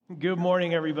Good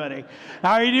morning, everybody.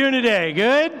 How are you doing today?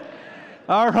 Good?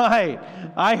 All right.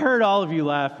 I heard all of you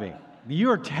laughing.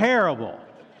 You're terrible.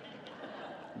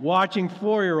 Watching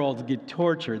 4-year-olds get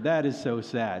tortured. That is so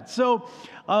sad. So,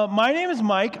 my name is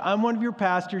Mike. I'm one of your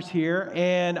pastors here,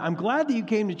 and I'm glad that you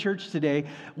came to church today.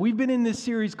 We've been in this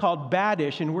series called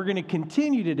Bad-ish, and we're going to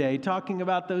continue today talking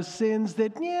about those sins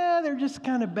that, they're just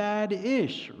kind of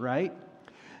bad-ish, right?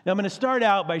 Now, I'm going to start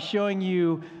out by showing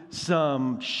you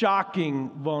some shocking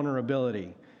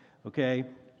vulnerability, okay?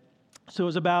 So it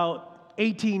was about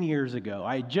 18 years ago.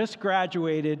 I had just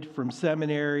graduated from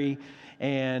seminary,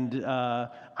 and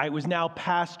I was now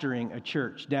pastoring a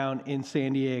church down in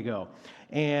San Diego.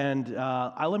 And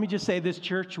let me just say, this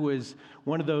church was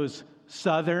one of those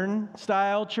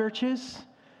Southern-style churches.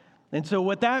 And so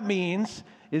what that means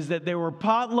is that there were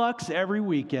potlucks every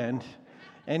weekend,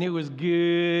 and it was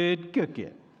good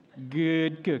cooking.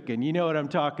 Good cooking. You know what I'm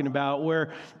talking about,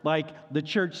 where like the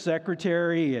church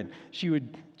secretary, and she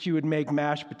would make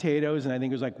mashed potatoes, and I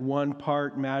think it was like 1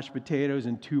 part mashed potatoes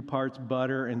and 2 parts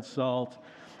butter and salt.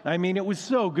 I mean, it was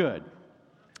so good.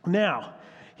 Now,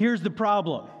 here's the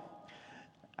problem.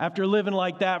 After living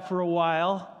like that for a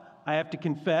while, I have to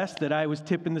confess that I was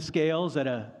tipping the scales at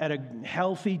a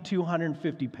healthy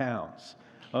 250 pounds.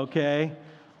 Okay?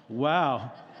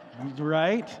 Wow.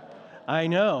 Right? I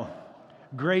know.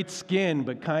 Great skin,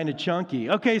 but kind of chunky.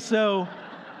 Okay, so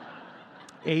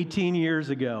 18 years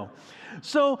ago.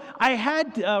 So I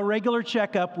had a regular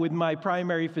checkup with my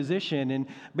primary physician, and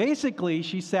basically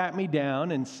she sat me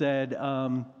down and said, I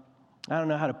don't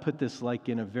know how to put this like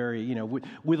in a very,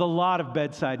 with a lot of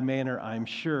bedside manner, I'm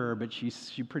sure, but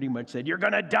she pretty much said, "You're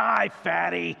going to die,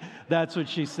 fatty." That's what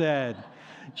she said.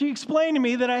 She explained to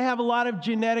me that I have a lot of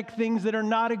genetic things that are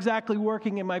not exactly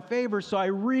working in my favor, so I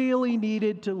really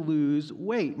needed to lose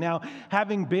weight. Now,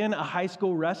 having been a high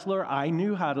school wrestler, I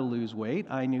knew how to lose weight.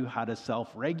 I knew how to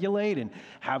self-regulate and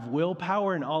have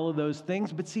willpower and all of those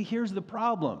things. But see, here's the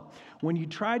problem. When you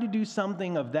try to do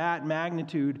something of that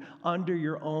magnitude under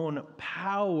your own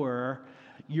power,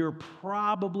 you're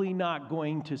probably not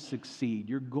going to succeed.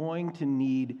 You're going to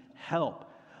need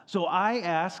help. So I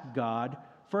asked God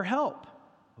for help.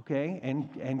 Okay,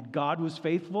 and God was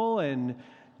faithful, and,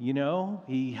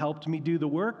 He helped me do the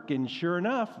work, and sure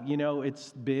enough,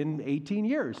 it's been 18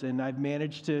 years, and I've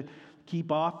managed to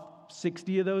keep off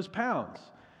 60 of those pounds,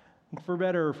 for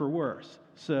better or for worse.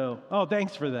 So,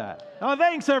 thanks for that.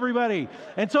 Thanks, everybody.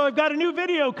 And so I've got a new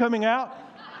video coming out.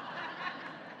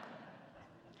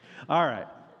 All right.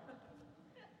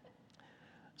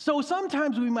 So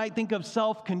sometimes we might think of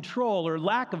self-control or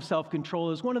lack of self-control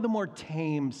as one of the more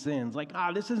tame sins. Like,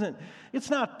 it's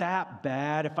not that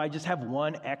bad if I just have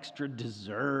one extra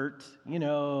dessert,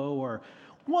 or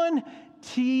one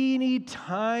teeny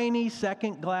tiny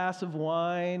second glass of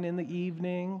wine in the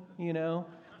evening,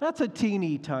 That's a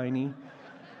teeny tiny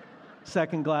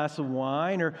second glass of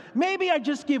wine. Or maybe I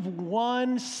just give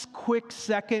one quick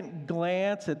second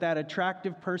glance at that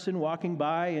attractive person walking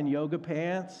by in yoga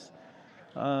pants.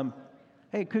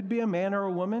 Hey, it could be a man or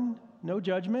a woman. No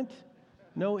judgment.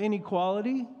 No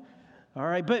inequality. All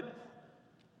right, but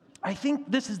I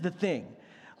think this is the thing.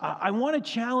 I want to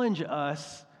challenge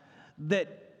us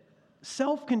that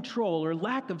self-control or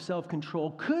lack of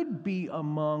self-control could be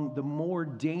among the more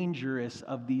dangerous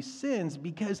of these sins,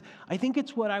 because I think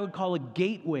it's what I would call a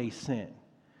gateway sin.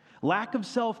 Lack of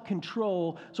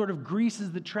self-control sort of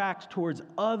greases the tracks towards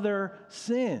other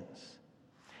sins.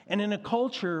 And in a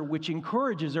culture which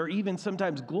encourages or even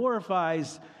sometimes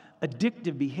glorifies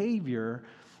addictive behavior,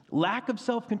 lack of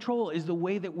self-control is the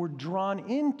way that we're drawn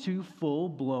into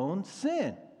full-blown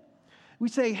sin. We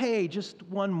say, hey, just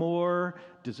one more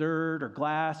dessert or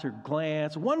glass or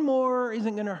glance, one more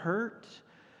isn't going to hurt.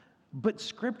 But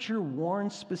Scripture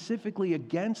warns specifically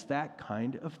against that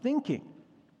kind of thinking.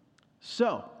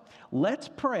 So, let's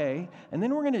pray, and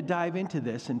then we're going to dive into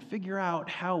this and figure out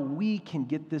how we can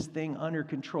get this thing under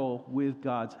control with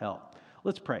God's help.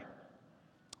 Let's pray.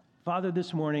 Father,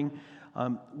 this morning,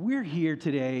 we're here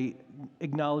today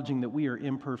acknowledging that we are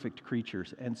imperfect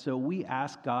creatures, and so we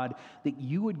ask, God, that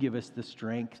you would give us the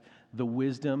strength, the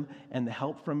wisdom, and the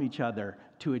help from each other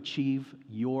to achieve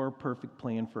your perfect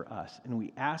plan for us. And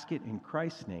we ask it in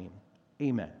Christ's name.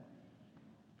 Amen.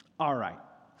 All right.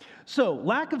 So,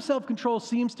 lack of self-control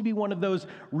seems to be one of those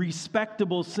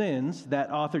respectable sins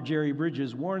that author Jerry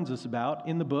Bridges warns us about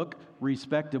in the book,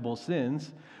 Respectable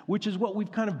Sins, which is what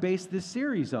we've kind of based this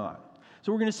series on.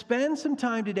 So we're going to spend some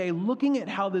time today looking at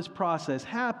how this process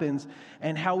happens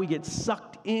and how we get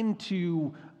sucked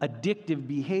into addictive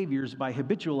behaviors by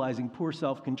habitualizing poor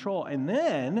self-control. And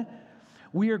then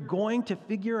we are going to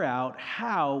figure out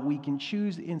how we can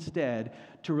choose instead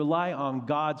to rely on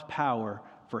God's power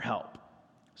for help.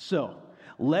 So,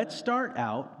 let's start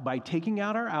out by taking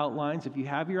out our outlines. If you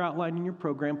have your outline in your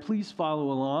program, please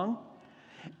follow along.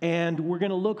 And we're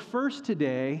going to look first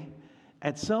today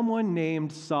at someone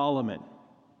named Solomon.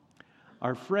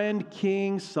 Our friend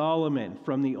King Solomon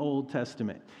from the Old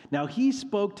Testament. Now, he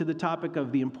spoke to the topic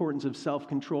of the importance of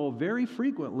self-control very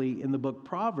frequently in the book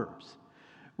Proverbs.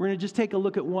 We're going to just take a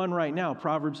look at one right now,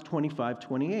 Proverbs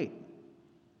 25:28.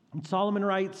 And Solomon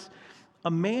writes,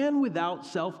 "A man without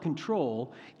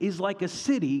self-control is like a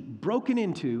city broken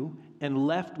into and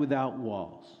left without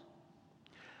walls."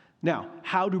 Now,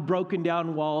 how do broken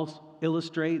down walls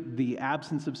illustrate the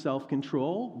absence of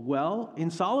self-control? Well,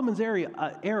 in Solomon's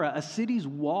era, a city's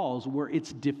walls were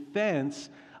its defense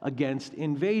against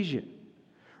invasion.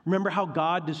 Remember how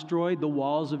God destroyed the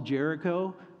walls of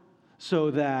Jericho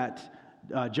so that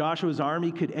Joshua's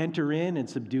army could enter in and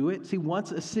subdue it? See,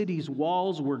 once a city's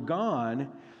walls were gone,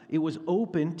 it was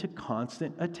open to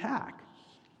constant attack.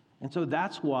 And so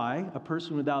that's why a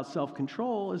person without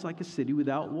self-control is like a city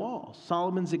without walls.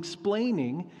 Solomon's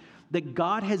explaining that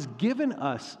God has given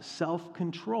us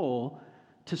self-control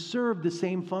to serve the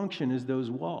same function as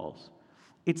those walls.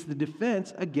 It's the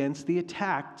defense against the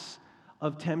attacks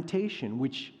of temptation,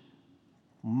 which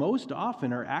most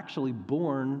often are actually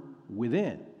born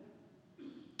within.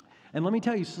 And let me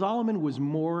tell you, Solomon was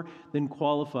more than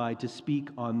qualified to speak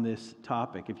on this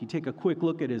topic. If you take a quick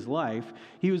look at his life,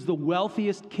 he was the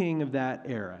wealthiest king of that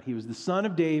era. He was the son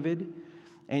of David,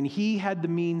 and he had the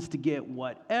means to get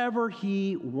whatever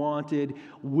he wanted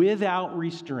without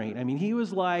restraint. I mean, he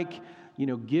was like,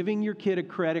 giving your kid a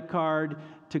credit card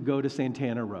to go to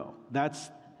Santana Row.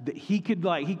 He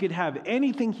could have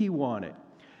anything he wanted.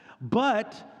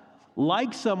 But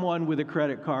like someone with a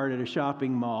credit card at a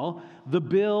shopping mall, the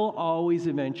bill always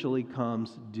eventually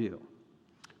comes due.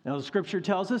 Now, the scripture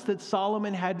tells us that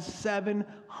Solomon had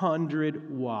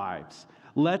 700 wives.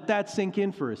 Let that sink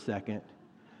in for a second.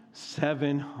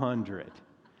 700.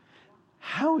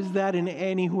 How is that in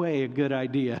any way a good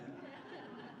idea?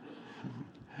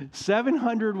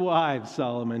 700 wives,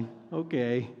 Solomon.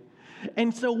 Okay.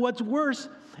 And so what's worse,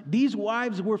 these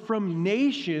wives were from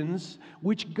nations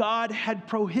which God had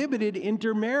prohibited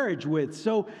intermarriage with.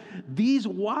 So these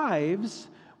wives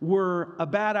were a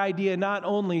bad idea not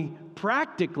only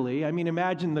practically, I mean,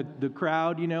 imagine the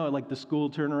crowd, like the school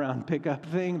turnaround pickup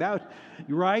thing,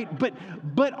 right?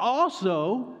 But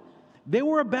also, they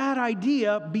were a bad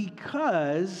idea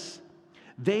because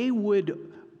they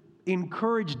would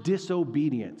encourage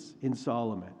disobedience in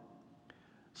Solomon.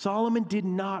 Solomon did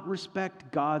not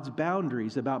respect God's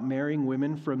boundaries about marrying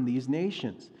women from these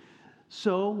nations.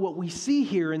 So what we see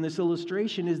here in this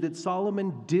illustration is that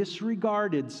Solomon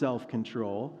disregarded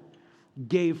self-control,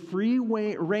 gave free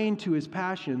rein to his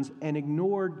passions, and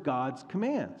ignored God's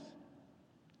commands.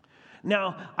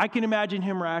 Now, I can imagine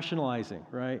him rationalizing,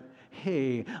 right?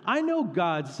 Hey, I know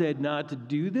God said not to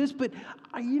do this, but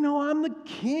I'm the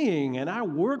king and I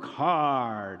work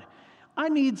hard. I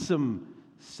need some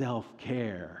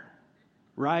self-care,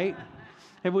 right?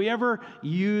 Have we ever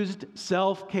used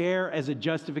self-care as a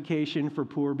justification for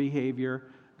poor behavior?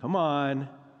 Come on,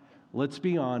 let's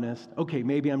be honest. Okay,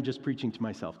 maybe I'm just preaching to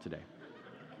myself today.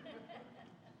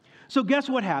 So guess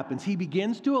what happens? He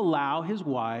begins to allow his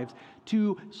wives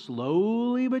to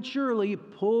slowly but surely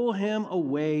pull him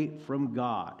away from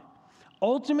God.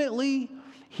 Ultimately,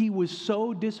 he was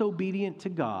so disobedient to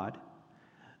God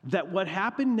that what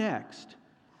happened next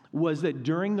was that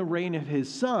during the reign of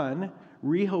his son,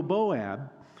 Rehoboam,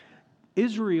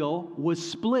 Israel was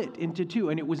split into two,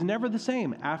 and it was never the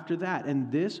same after that. And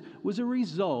this was a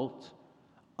result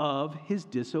of his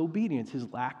disobedience, his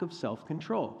lack of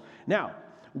self-control. Now,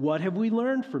 what have we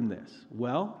learned from this?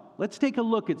 Well, let's take a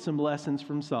look at some lessons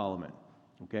from Solomon.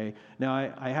 Okay? Now,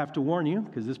 I have to warn you,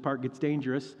 because this part gets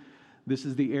dangerous. This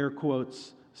is the air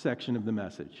quotes section of the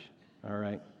message. All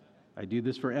right? I do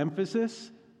this for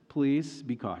emphasis. Please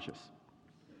be cautious.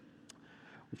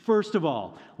 First of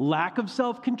all, lack of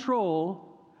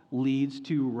self-control leads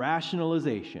to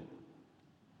rationalization.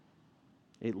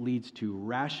 It leads to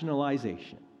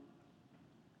rationalization.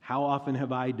 How often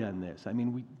have I done this? I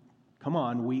mean,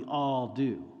 we all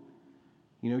do.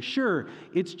 Sure,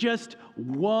 it's just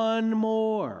one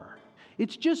more.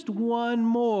 It's just one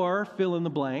more fill in the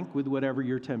blank with whatever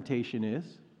your temptation is,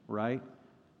 right?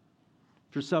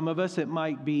 For some of us, it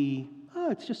might be,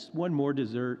 it's just one more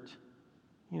dessert.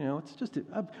 It's just,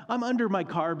 I'm under my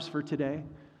carbs for today.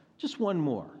 Just one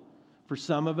more. For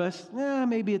some of us,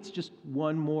 maybe it's just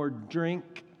one more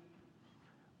drink,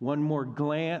 one more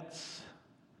glance.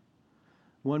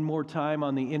 One more time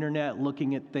on the internet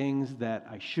looking at things that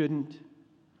I shouldn't.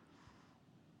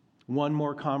 One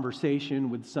more conversation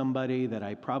with somebody that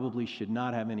I probably should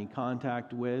not have any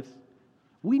contact with.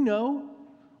 We know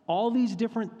all these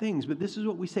different things, but this is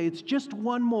what we say. It's just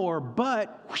one more,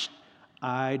 but whoosh,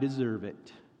 I deserve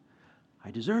it.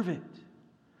 I deserve it.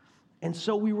 And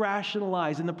so we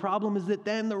rationalize, and the problem is that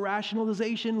then the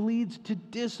rationalization leads to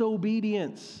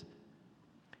disobedience.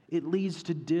 It leads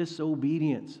to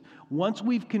disobedience. Once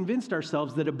we've convinced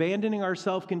ourselves that abandoning our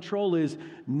self-control is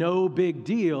no big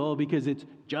deal because it's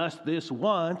just this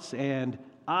once and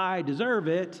I deserve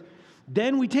it,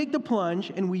 then we take the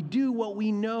plunge and we do what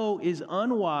we know is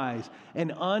unwise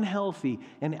and unhealthy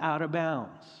and out of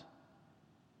bounds.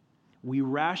 We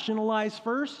rationalize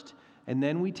first, and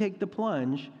then we take the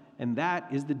plunge, and that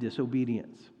is the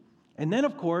disobedience. And then,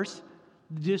 of course,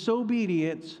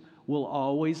 disobedience will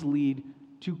always lead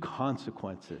to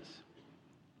consequences.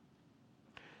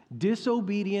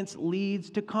 Disobedience leads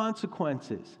to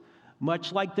consequences,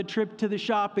 much like the trip to the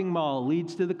shopping mall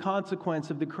leads to the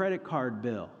consequence of the credit card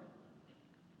bill.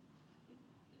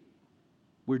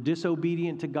 We're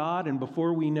disobedient to God, and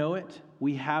before we know it,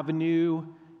 we have a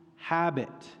new habit,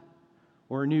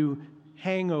 or a new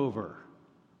hangover,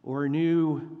 or a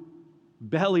new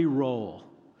belly roll,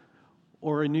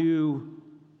 or a new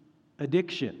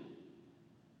addiction.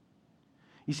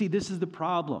 You see, this is the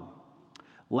problem.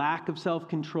 Lack of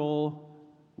self-control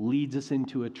leads us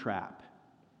into a trap.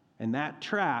 And that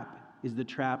trap is the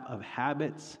trap of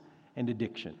habits and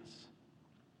addictions.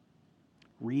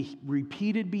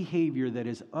 Repeated behavior that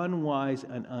is unwise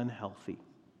and unhealthy.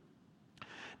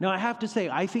 Now, I have to say,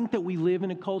 I think that we live in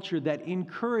a culture that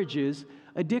encourages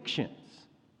addictions.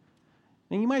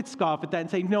 And you might scoff at that and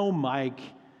say, no, Mike.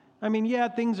 I mean, yeah,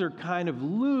 things are kind of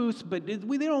loose, but they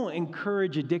don't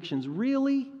encourage addictions.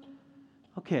 Really?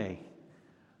 Okay.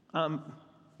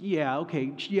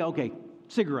 Okay.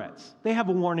 Cigarettes. They have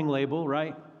a warning label,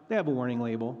 right? They have a warning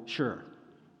label, sure,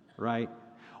 right?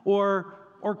 Or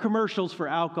commercials for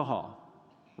alcohol,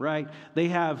 right? They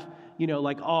have,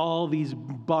 like all these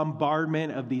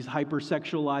bombardment of these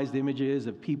hypersexualized images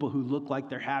of people who look like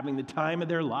they're having the time of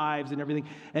their lives and everything.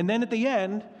 And then at the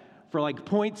end, for like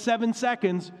 0.7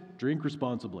 seconds, drink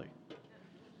responsibly,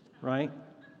 right?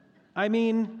 I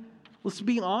mean, let's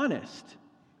be honest.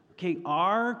 Okay,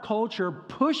 our culture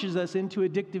pushes us into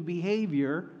addictive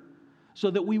behavior so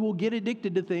that we will get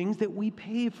addicted to things that we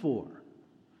pay for.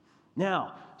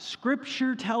 Now,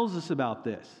 Scripture tells us about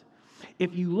this.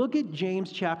 If you look at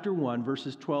James chapter 1,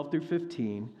 verses 12 through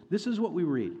 15, this is what we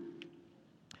read.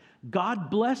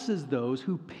 God blesses those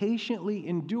who patiently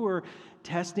endure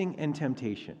testing and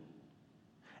temptation.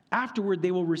 Afterward,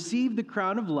 they will receive the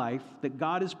crown of life that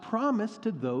God has promised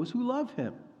to those who love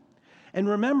Him. And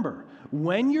remember,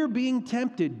 when you're being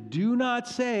tempted, do not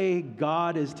say,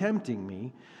 God is tempting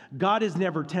me. God is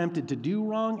never tempted to do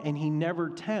wrong, and He never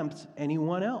tempts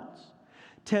anyone else.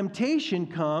 Temptation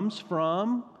comes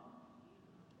from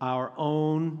our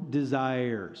own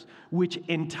desires, which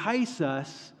entice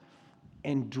us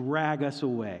and drag us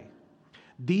away.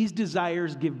 These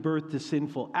desires give birth to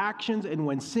sinful actions, and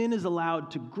when sin is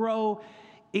allowed to grow,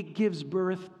 it gives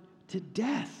birth to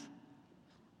death.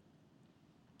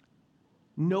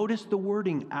 Notice the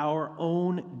wording, our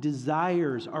own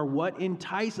desires are what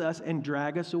entice us and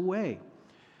drag us away.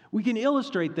 We can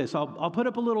illustrate this. I'll put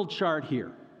up a little chart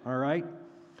here, all right?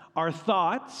 Our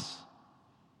thoughts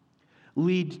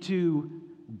lead to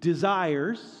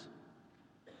desires,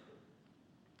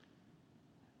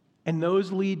 and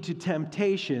those lead to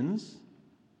temptations,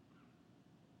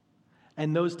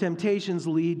 and those temptations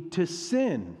lead to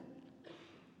sin.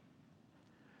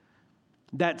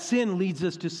 That sin leads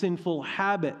us to sinful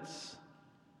habits,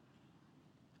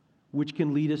 which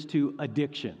can lead us to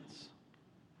addictions,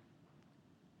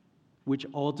 which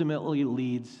ultimately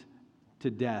leads to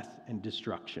death and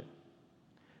destruction.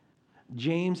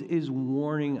 James is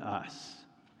warning us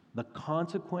the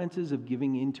consequences of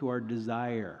giving into our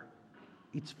desire.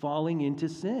 It's falling into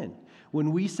sin.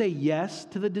 When we say yes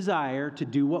to the desire to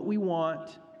do what we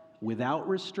want without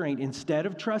restraint, instead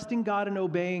of trusting God and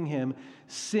obeying Him,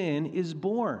 sin is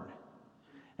born.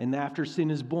 And after sin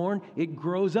is born, it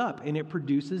grows up and it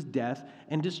produces death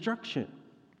and destruction.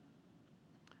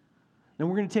 Now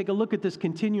we're going to take a look at this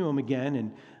continuum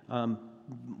again, and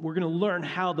we're going to learn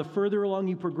how the further along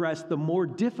you progress, the more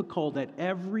difficult at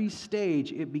every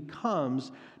stage it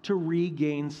becomes to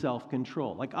regain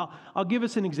self-control. Like, I'll give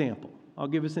us an example.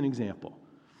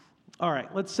 All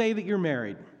right, let's say that you're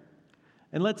married.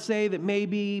 And let's say that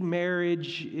maybe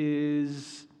marriage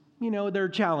is, there are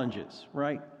challenges,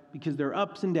 right? Because there are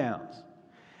ups and downs.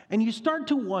 And you start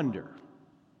to wonder,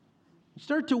 You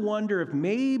start to wonder if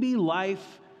maybe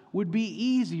life would be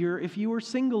easier if you were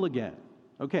single again.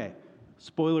 Okay,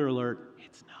 spoiler alert,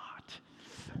 it's not.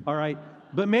 All right,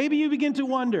 but maybe you begin to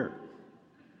wonder.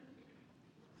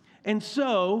 And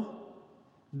so,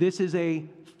 this is a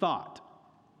thought.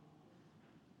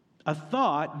 A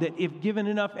thought that, if given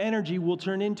enough energy, will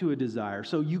turn into a desire.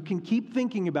 So you can keep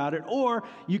thinking about it, or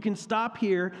you can stop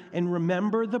here and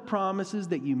remember the promises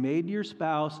that you made to your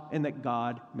spouse and that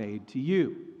God made to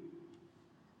you.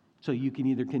 So you can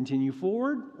either continue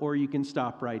forward or you can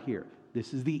stop right here.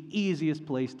 This is the easiest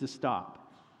place to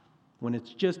stop when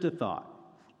it's just a thought.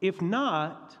 If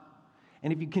not,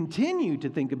 and if you continue to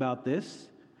think about this,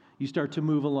 you start to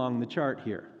move along the chart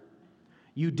here.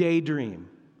 You daydream.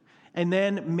 And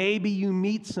then maybe you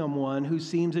meet someone who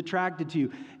seems attracted to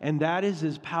you, and that is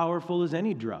as powerful as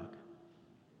any drug.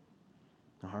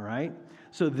 All right?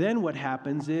 So then what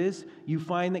happens is you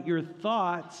find that your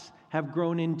thoughts have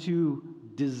grown into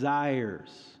desires.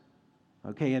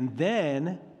 Okay, and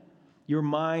then your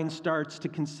mind starts to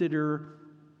consider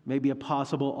maybe a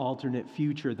possible alternate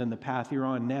future than the path you're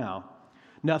on now.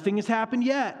 Nothing has happened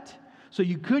yet. So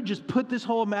you could just put this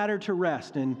whole matter to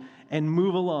rest and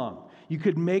move along. You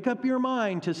could make up your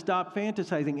mind to stop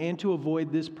fantasizing and to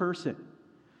avoid this person.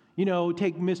 You know,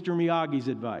 take Mr. Miyagi's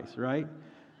advice, right?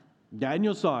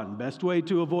 Daniel-san, best way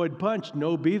to avoid punch,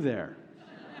 no be there.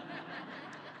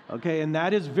 Okay, and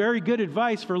that is very good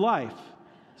advice for life.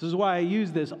 This is why I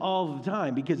use this all the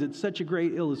time, because it's such a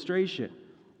great illustration.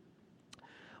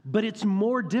 But it's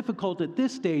more difficult at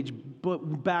this stage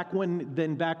than back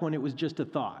when it was just a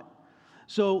thought.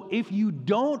 So if you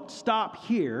don't stop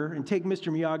here and take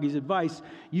Mr. Miyagi's advice,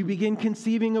 you begin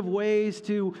conceiving of ways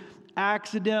to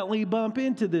accidentally bump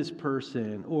into this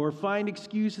person or find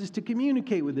excuses to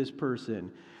communicate with this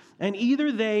person. And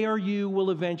either they or you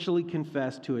will eventually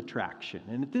confess to attraction.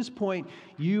 And at this point,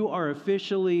 you are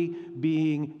officially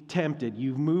being tempted.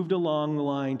 You've moved along the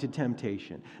line to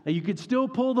temptation. Now, you could still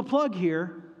pull the plug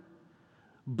here,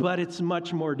 but it's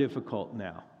much more difficult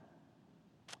now.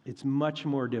 It's much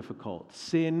more difficult.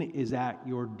 Sin is at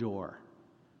your door.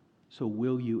 So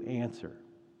will you answer?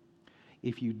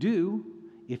 If you do,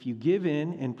 if you give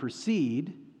in and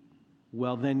proceed,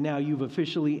 well, then now you've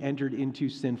officially entered into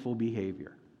sinful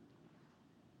behavior.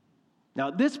 Now,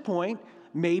 at this point,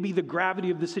 maybe the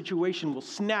gravity of the situation will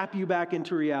snap you back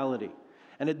into reality.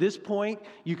 And at this point,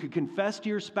 you could confess to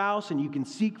your spouse and you can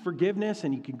seek forgiveness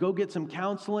and you can go get some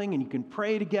counseling and you can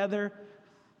pray together.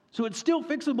 So it's still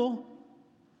fixable.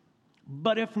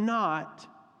 But if not,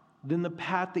 then the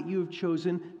path that you have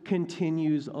chosen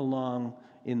continues along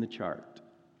in the chart.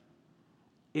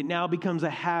 It now becomes a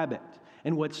habit.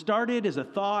 And what started as a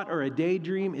thought or a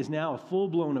daydream is now a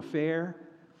full-blown affair.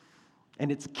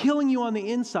 And it's killing you on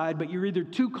the inside, but you're either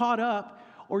too caught up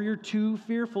or you're too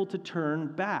fearful to turn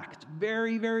back. It's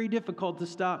very, very difficult to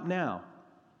stop now.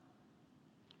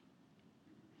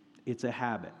 It's a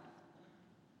habit.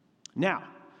 Now,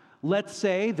 let's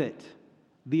say that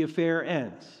the affair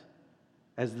ends,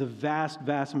 as the vast,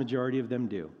 vast majority of them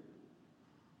do.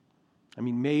 I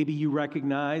mean, maybe you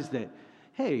recognize that,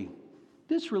 hey,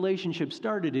 this relationship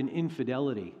started in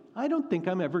infidelity. I don't think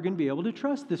I'm ever going to be able to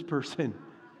trust this person.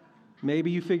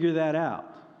 Maybe you figure that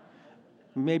out.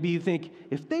 Maybe you think,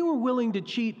 if they were willing to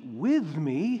cheat with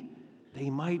me,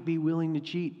 they might be willing to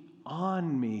cheat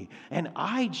on me. And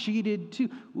I cheated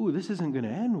too. Ooh, this isn't going to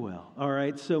end well. All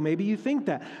right, so maybe you think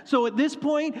that. So at this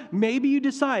point, maybe you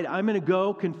decide, I'm going to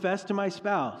go confess to my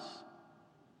spouse.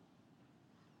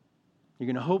 You're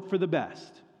going to hope for the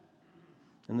best.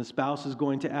 And the spouse is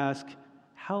going to ask,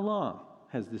 how long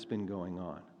has this been going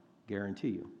on? Guarantee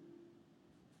you.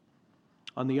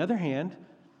 On the other hand,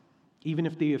 even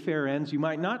if the affair ends, you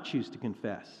might not choose to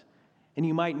confess. And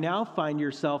you might now find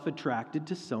yourself attracted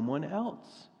to someone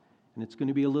else. And it's going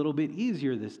to be a little bit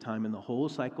easier this time, and the whole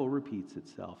cycle repeats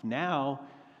itself. Now,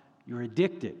 you're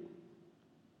addicted.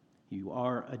 You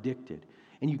are addicted.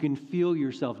 And you can feel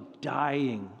yourself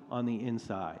dying on the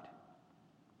inside.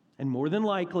 And more than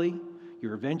likely,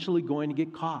 you're eventually going to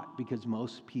get caught, because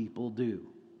most people do.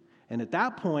 And at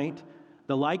that point,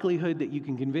 the likelihood that you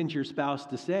can convince your spouse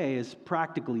to stay is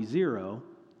practically zero,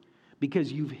 because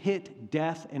you've hit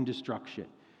death and destruction.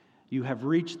 You have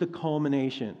reached the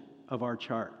culmination of our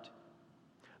chart.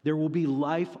 There will be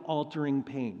life-altering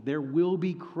pain. There will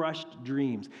be crushed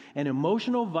dreams and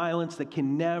emotional violence that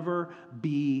can never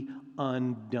be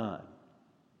undone.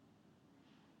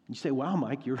 You say, wow,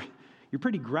 Mike, you're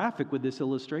pretty graphic with this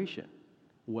illustration.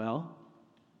 Well,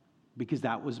 because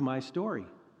that was my story.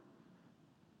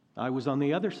 I was on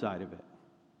the other side of it.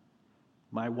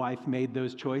 My wife made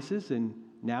those choices, and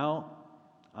now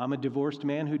I'm a divorced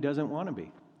man who doesn't want to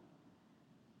be.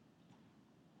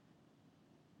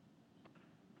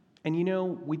 And you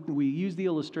know, we use the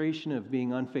illustration of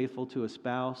being unfaithful to a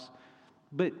spouse,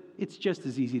 but it's just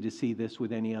as easy to see this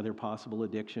with any other possible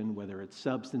addiction, whether it's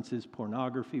substances,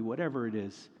 pornography, whatever it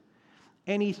is.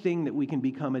 Anything that we can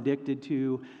become addicted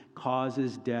to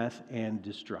causes death and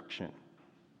destruction.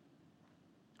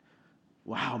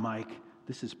 Wow, Mike,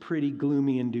 this is pretty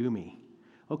gloomy and doomy.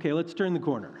 Okay, let's turn the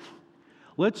corner.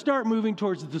 Let's start moving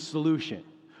towards the solution.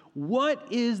 What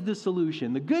is the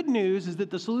solution? The good news is that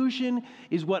the solution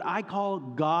is what I call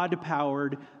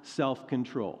God-powered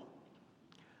self-control.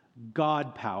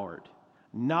 God-powered.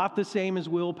 Not the same as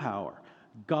willpower.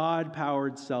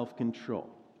 God-powered self-control.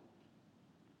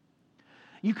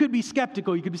 You could be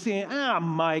skeptical. You could be saying,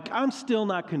 Mike, I'm still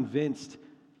not convinced.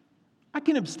 I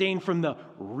can abstain from the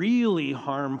really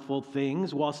harmful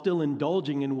things while still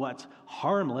indulging in what's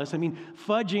harmless. I mean,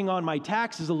 fudging on my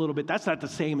taxes a little bit, that's not the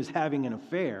same as having an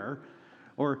affair.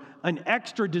 Or an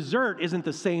extra dessert isn't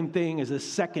the same thing as a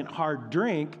second hard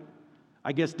drink,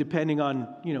 I guess depending on,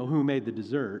 who made the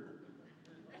dessert.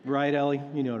 Right, Ellie?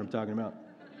 You know what I'm talking about.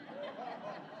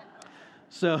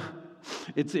 So,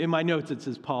 it's in my notes it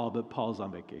says Paul, but Paul's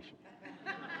on vacation.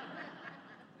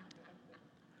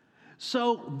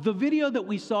 So the video that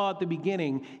we saw at the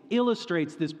beginning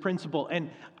illustrates this principle.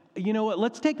 And you know what?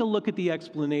 Let's take a look at the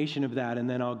explanation of that, and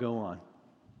then I'll go on.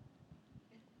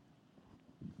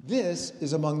 This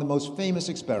is among the most famous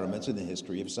experiments in the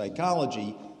history of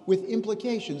psychology, with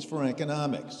implications for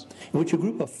economics. In which a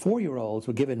group of 4-year-olds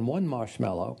were given one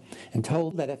marshmallow and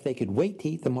told that if they could wait to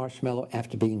eat the marshmallow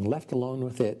after being left alone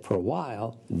with it for a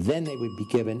while, then they would be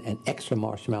given an extra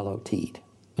marshmallow to eat.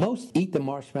 Most eat the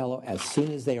marshmallow as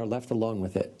soon as they are left alone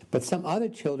with it, but some other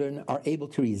children are able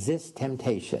to resist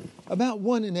temptation. About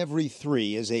 1 in every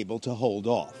 3 is able to hold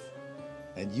off.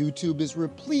 And YouTube is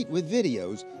replete with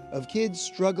videos of kids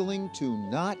struggling to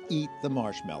not eat the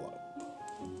marshmallow.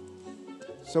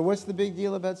 So what's the big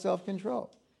deal about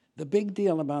self-control? The big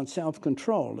deal about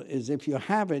self-control is if you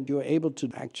have it, you're able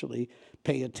to actually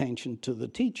pay attention to the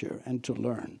teacher and to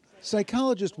learn.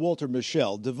 Psychologist Walter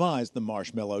Mischel devised the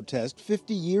marshmallow test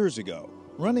 50 years ago,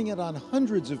 running it on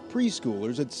hundreds of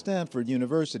preschoolers at Stanford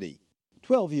University.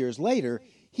 12 years later,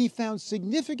 he found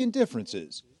significant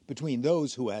differences between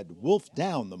those who had wolfed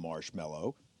down the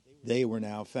marshmallow. They were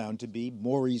now found to be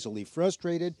more easily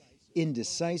frustrated,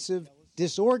 indecisive,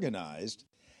 disorganized,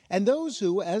 and those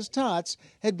who, as tots,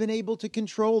 had been able to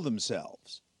control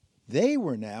themselves. They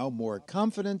were now more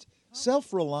confident,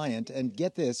 self-reliant, and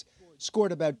get this,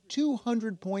 scored about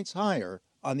 200 points higher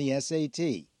on the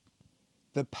SAT.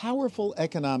 The powerful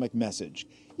economic message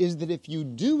is that if you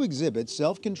do exhibit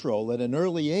self-control at an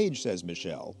early age, says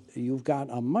Mischel, you've got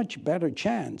a much better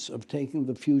chance of taking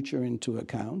the future into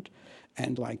account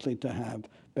and likely to have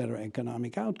better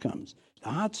economic outcomes. The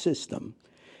heart system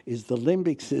is the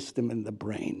limbic system in the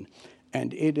brain,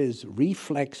 and it is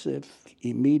reflexive,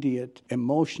 immediate,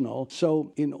 emotional.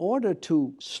 So in order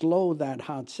to slow that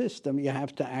heart system, you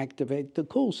have to activate the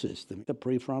cool system, the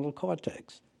prefrontal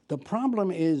cortex. The problem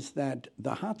is that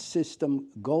the heart system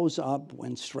goes up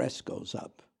when stress goes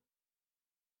up.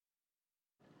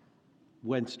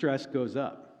 When stress goes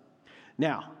up.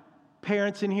 Now,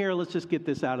 parents in here, let's just get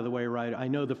this out of the way, right? I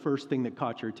know the first thing that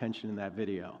caught your attention in that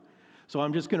video. So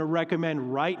I'm just going to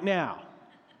recommend right now,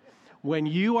 when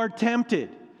you are tempted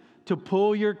to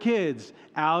pull your kids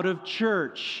out of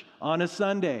church on a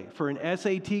Sunday for an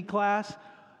SAT class,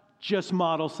 just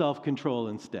model self-control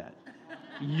instead.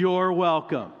 You're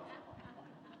welcome.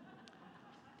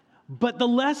 But the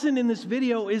lesson in this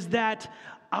video is that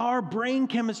our brain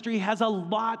chemistry has a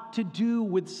lot to do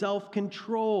with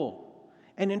self-control.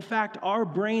 And in fact, our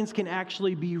brains can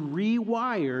actually be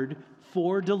rewired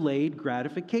for delayed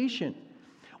gratification.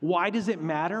 Why does it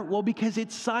matter? Well, because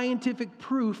it's scientific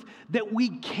proof that we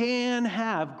can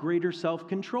have greater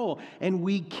self-control and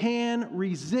we can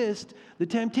resist the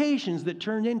temptations that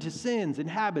turn into sins and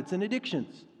habits and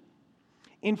addictions.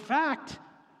 In fact,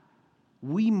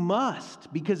 we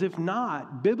must, because if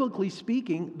not, biblically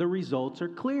speaking, the results are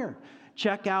clear.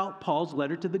 Check out Paul's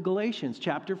letter to the Galatians,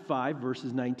 chapter 5,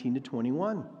 verses 19 to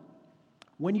 21.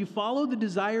 When you follow the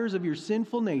desires of your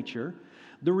sinful nature,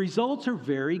 the results are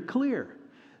very clear.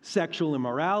 Sexual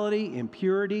immorality,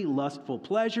 impurity, lustful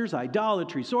pleasures,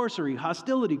 idolatry, sorcery,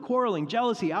 hostility, quarreling,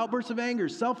 jealousy, outbursts of anger,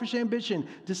 selfish ambition,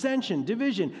 dissension,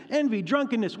 division, envy,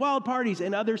 drunkenness, wild parties,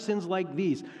 and other sins like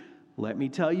these. Let me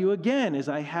tell you again, as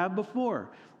I have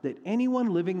before, that anyone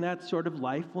living that sort of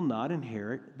life will not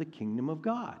inherit the kingdom of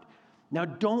God. Now,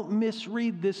 don't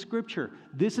misread this scripture.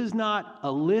 This is not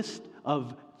a list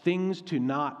of things to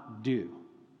not do.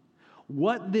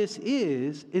 What this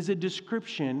is a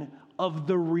description of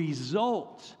the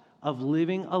result of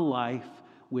living a life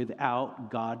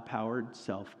without God-powered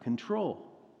self-control.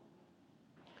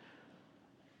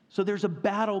 So there's a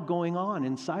battle going on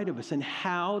inside of us. And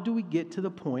how do we get to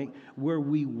the point where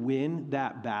we win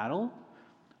that battle?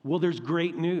 Well, there's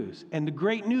great news. And the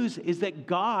great news is that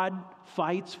God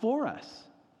fights for us.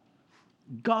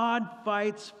 God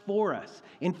fights for us.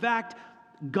 In fact,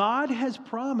 God has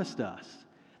promised us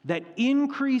that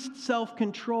increased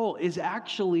self-control is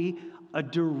actually a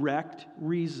direct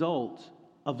result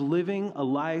of living a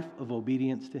life of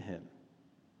obedience to Him.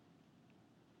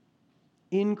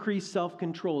 Increased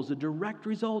self-control is a direct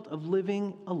result of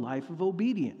living a life of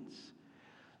obedience.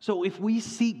 So if we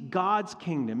seek God's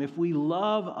kingdom, if we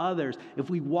love others, if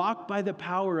we walk by the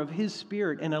power of His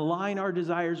Spirit and align our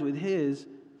desires with His,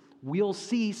 we'll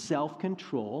see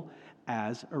self-control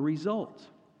as a result.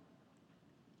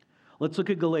 Let's look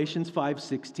at Galatians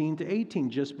 5:16 to 18,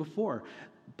 just before.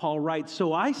 Paul writes,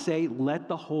 "So I say, let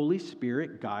the Holy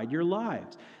Spirit guide your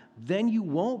lives. Then you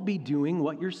won't be doing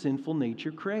what your sinful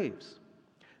nature craves.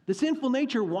 The sinful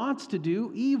nature wants to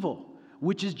do evil,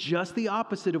 which is just the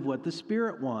opposite of what the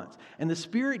Spirit wants. And the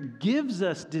Spirit gives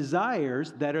us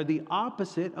desires that are the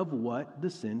opposite of what the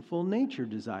sinful nature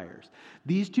desires.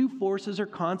 These two forces are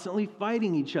constantly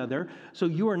fighting each other, so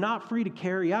you are not free to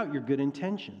carry out your good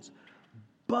intentions.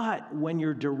 But when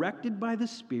you're directed by the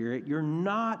Spirit, you're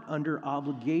not under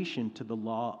obligation to the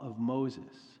law of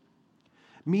Moses."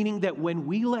 Meaning that when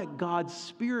we let God's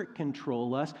Spirit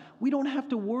control us, we don't have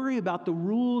to worry about the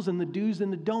rules and the do's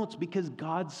and the don'ts because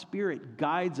God's Spirit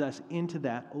guides us into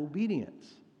that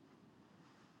obedience.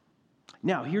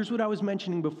 Now, here's what I was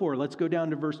mentioning before. Let's go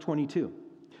down to verse 22.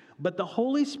 But the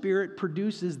Holy Spirit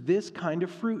produces this kind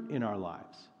of fruit in our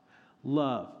lives: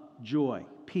 love, joy,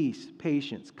 peace,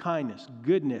 patience, kindness,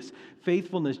 goodness,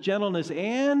 faithfulness, gentleness,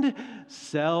 and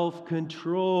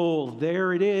self-control.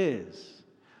 There it is.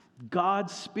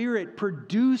 God's Spirit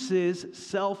produces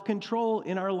self-control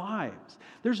in our lives.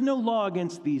 There's no law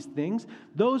against these things.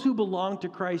 Those who belong to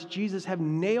Christ Jesus have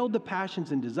nailed the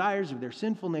passions and desires of their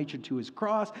sinful nature to His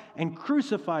cross and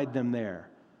crucified them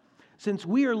there. Since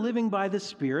we are living by the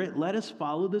Spirit, let us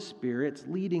follow the Spirit's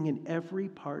leading in every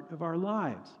part of our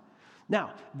lives.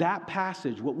 Now, that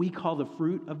passage, what we call the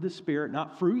fruit of the Spirit,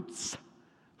 not fruits,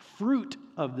 fruit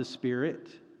of the Spirit,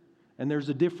 and there's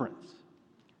a difference.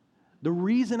 The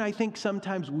reason I think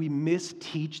sometimes we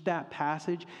misteach that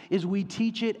passage is we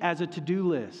teach it as a to-do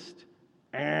list.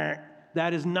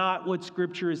 That is not what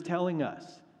Scripture is telling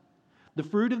us. The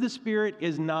fruit of the Spirit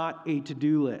is not a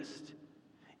to-do list.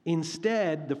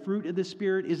 Instead, the fruit of the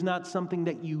Spirit is not something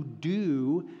that you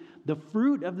do. The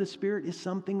fruit of the Spirit is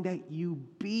something that you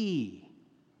be.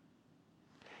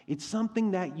 It's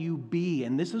something that you be,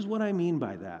 and this is what I mean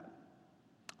by that.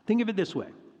 Think of it this way.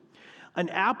 An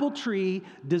apple tree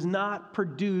does not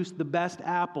produce the best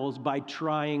apples by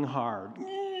trying hard.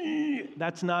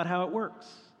 That's not how it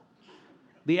works.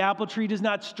 The apple tree does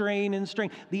not strain and strain.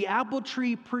 The apple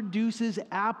tree produces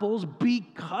apples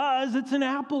because it's an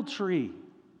apple tree.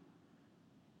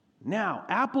 Now,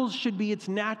 apples should be its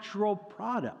natural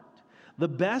product. The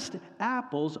best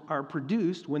apples are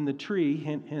produced when the tree,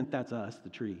 hint, hint, that's us, the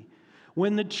tree,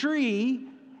 when the tree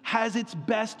has its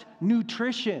best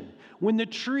nutrition, when the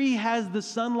tree has the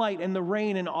sunlight and the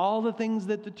rain and all the things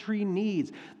that the tree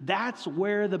needs. That's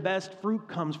where the best fruit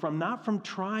comes from, not from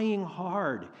trying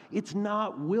hard. It's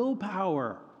not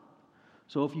willpower.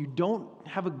 So if you don't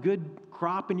have a good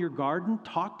crop in your garden,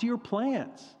 talk to your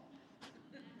plants.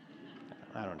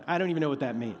 I don't even know what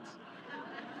that means.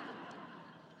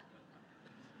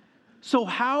 So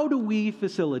how do we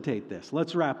facilitate this?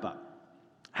 Let's wrap up.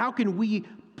 How can we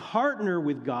partner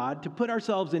with God to put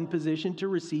ourselves in position to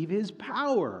receive His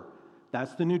power?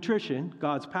 That's the nutrition,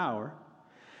 God's power,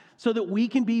 so that we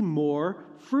can be more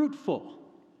fruitful.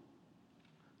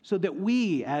 So that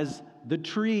we, as the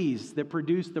trees that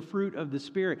produce the fruit of the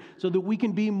Spirit, so that we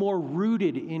can be more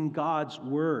rooted in God's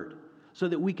Word, so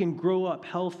that we can grow up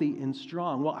healthy and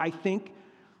strong. Well, I think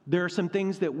there are some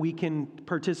things that we can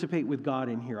participate with God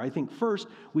in here. I think first,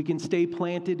 we can stay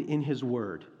planted in His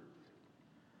Word.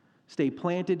 Stay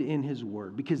planted in His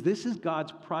Word, because this is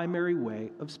God's primary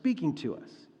way of speaking to us.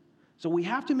 So we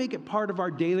have to make it part of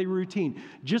our daily routine.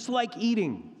 Just like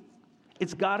eating,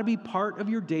 it's got to be part of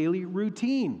your daily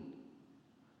routine.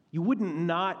 You wouldn't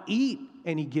not eat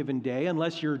any given day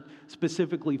unless you're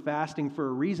specifically fasting for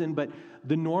a reason, but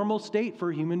the normal state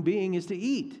for a human being is to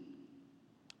eat.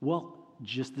 Well,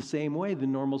 just the same way, the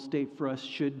normal state for us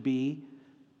should be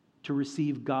to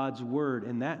receive God's Word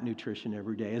and that nutrition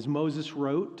every day. As Moses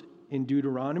wrote in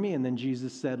Deuteronomy, and then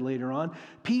Jesus said later on,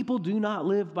 people do not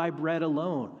live by bread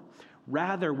alone.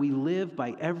 Rather, we live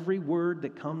by every word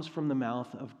that comes from the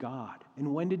mouth of God.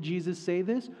 And when did Jesus say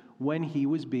this? When he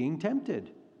was being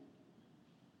tempted.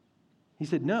 He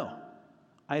said, no,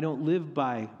 I don't live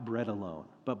by bread alone,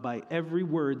 but by every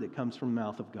word that comes from the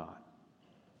mouth of God.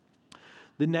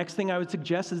 The next thing I would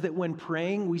suggest is that when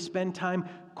praying, we spend time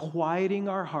quieting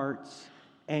our hearts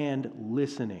and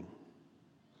listening.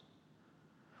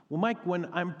 Well, Mike, when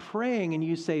I'm praying and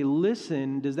you say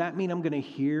listen, does that mean I'm going to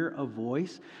hear a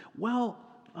voice? Well,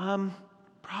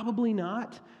 probably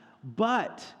not.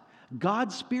 But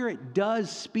God's Spirit does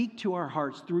speak to our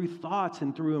hearts through thoughts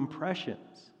and through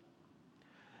impressions.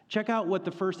 Check out what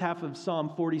the first half of Psalm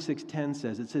 46:10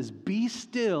 says. It says, "Be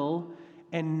still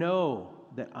and know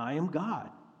that I am God."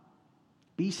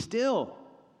 Be still.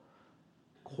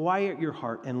 Quiet your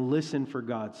heart and listen for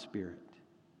God's Spirit.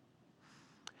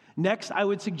 Next, I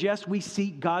would suggest we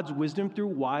seek God's wisdom through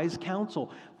wise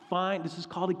counsel. This is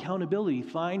called accountability.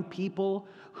 Find people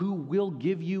who will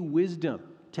give you wisdom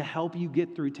to help you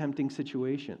get through tempting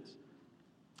situations.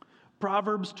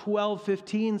 Proverbs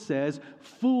 12:15 says,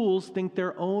 "Fools think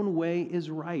their own way is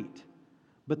right,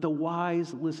 but the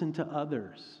wise listen to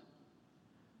others."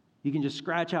 You can just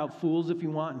scratch out fools if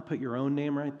you want and put your own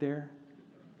name right there.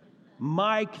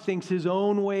 Mike thinks his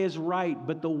own way is right,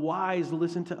 but the wise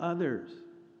listen to others.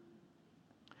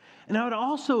 And I would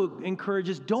also encourage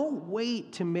us, don't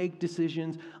wait to make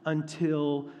decisions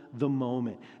until the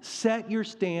moment. Set your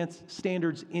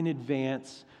standards in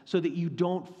advance so that you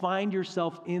don't find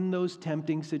yourself in those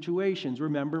tempting situations.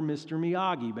 Remember Mr.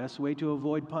 Miyagi, best way to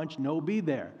avoid punch, no be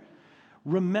there.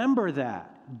 Remember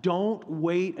that. Don't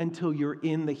wait until you're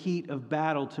in the heat of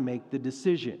battle to make the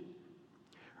decision.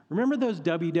 Remember those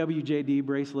WWJD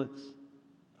bracelets?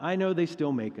 I know they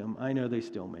still make them.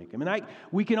 And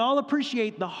we can all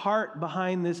appreciate the heart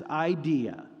behind this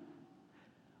idea.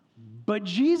 But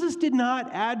Jesus did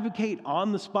not advocate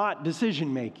on-the-spot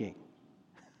decision-making.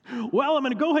 Well, I'm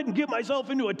going to go ahead and get myself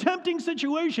into a tempting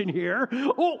situation here.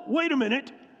 Oh, wait a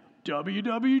minute.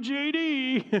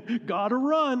 WWJD. Gotta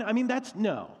run. I mean,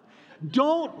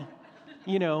 Don't,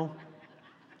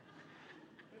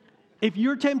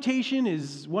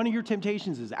 if one of your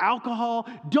temptations is alcohol,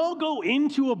 don't go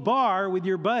into a bar with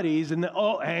your buddies and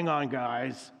hang on,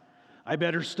 guys. I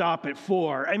better stop at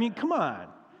 4. I mean, come on.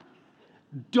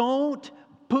 Don't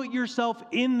put yourself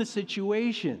in the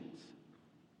situations.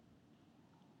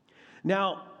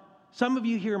 Now, some of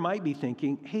you here might be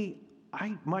thinking, hey,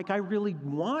 Mike, I really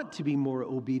want to be more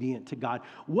obedient to God.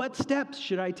 What steps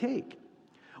should I take?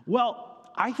 Well,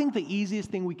 I think the easiest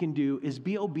thing we can do is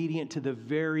be obedient to the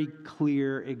very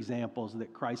clear examples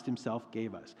that Christ himself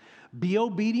gave us. Be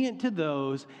obedient to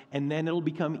those, and then it'll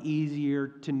become easier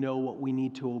to know what we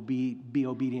need to be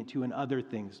obedient to in other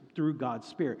things through God's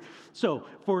Spirit. So,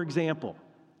 for example,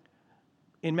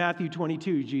 in Matthew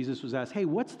 22, Jesus was asked, hey,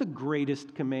 what's the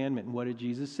greatest commandment? And what did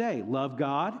Jesus say? Love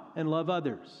God and love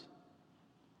others.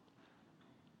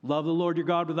 Love the Lord your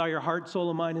God with all your heart, soul,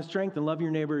 and mind and strength, and love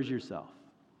your neighbor as yourself.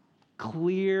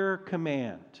 Clear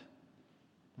command.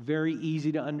 Very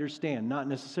easy to understand. Not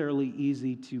necessarily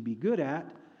easy to be good at,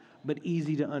 but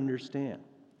easy to understand.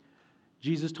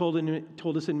 Jesus told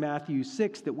us in Matthew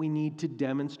 6 that we need to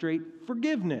demonstrate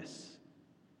forgiveness.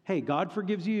 Hey, God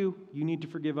forgives you, you need to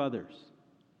forgive others.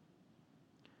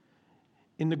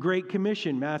 In the Great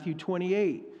Commission, Matthew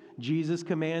 28, Jesus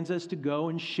commands us to go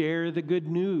and share the good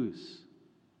news.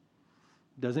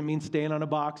 Doesn't mean stand on a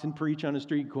box and preach on a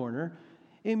street corner.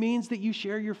 It means that you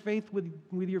share your faith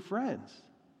with your friends.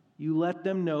 You let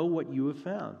them know what you have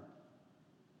found.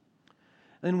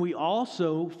 And we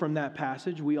also, from that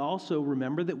passage, we also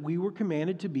remember that we were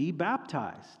commanded to be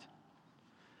baptized.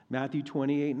 Matthew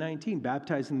 28:19,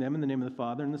 baptizing them in the name of the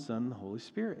Father and the Son and the Holy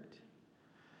Spirit.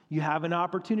 You have an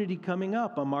opportunity coming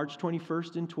up on March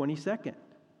 21st and 22nd.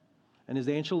 And as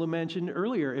Angela mentioned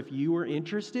earlier, if you are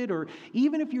interested, or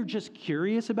even if you're just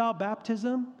curious about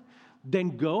baptism,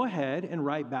 then go ahead and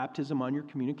write baptism on your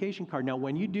communication card. Now,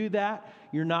 when you do that,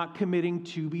 you're not committing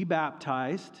to be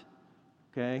baptized,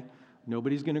 okay?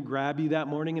 Nobody's going to grab you that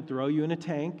morning and throw you in a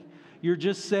tank. You're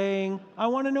just saying, I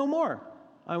want to know more.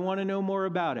 I want to know more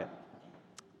about it.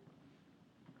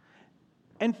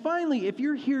 And finally, if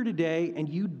you're here today and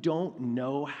you don't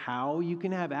know how you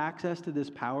can have access to this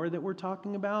power that we're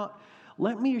talking about,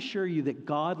 let me assure you that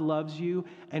God loves you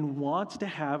and wants to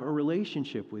have a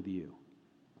relationship with you.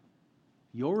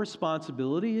 Your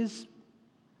responsibility is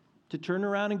to turn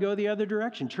around and go the other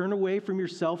direction. Turn away from your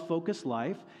self-focused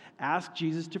life. Ask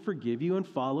Jesus to forgive you and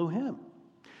follow him.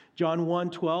 John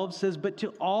 1:12 says, "But to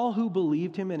all who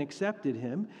believed him and accepted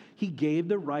him, he gave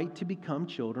the right to become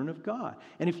children of God."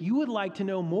 And if you would like to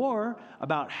know more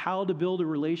about how to build a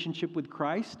relationship with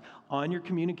Christ, on your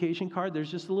communication card, there's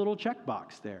just a little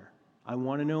checkbox there. I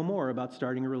want to know more about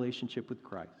starting a relationship with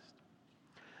Christ.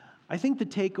 I think the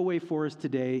takeaway for us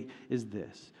today is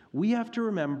this. We have to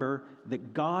remember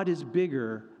that God is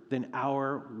bigger than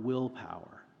our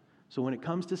willpower. So when it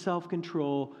comes to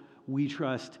self-control, we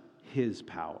trust his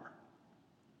power.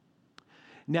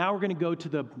 Now we're going to go to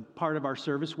the part of our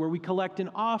service where we collect an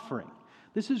offering.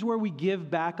 This is where we give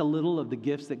back a little of the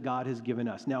gifts that God has given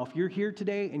us. Now, if you're here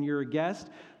today and you're a guest,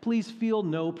 please feel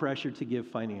no pressure to give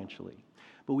financially.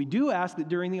 But we do ask that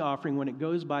during the offering, when it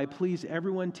goes by, please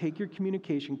everyone take your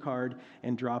communication card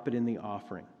and drop it in the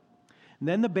offering. And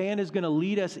then the band is going to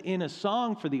lead us in a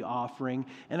song for the offering,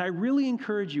 and I really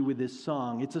encourage you with this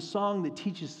song. It's a song that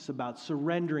teaches us about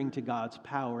surrendering to God's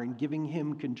power and giving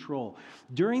him control.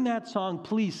 During that song,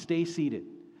 please stay seated,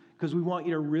 because we want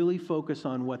you to really focus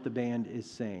on what the band is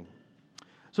saying.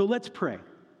 So let's pray.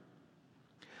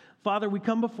 Father, we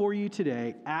come before you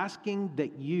today asking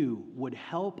that you would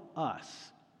help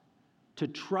us to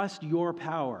trust your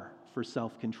power for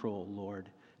self-control, Lord.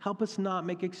 Help us not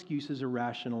make excuses or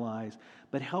rationalize,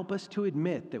 but help us to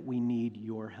admit that we need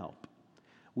your help.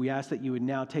 We ask that you would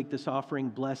now take this offering,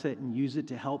 bless it, and use it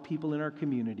to help people in our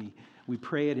community. We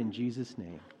pray it in Jesus'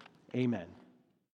 name. Amen.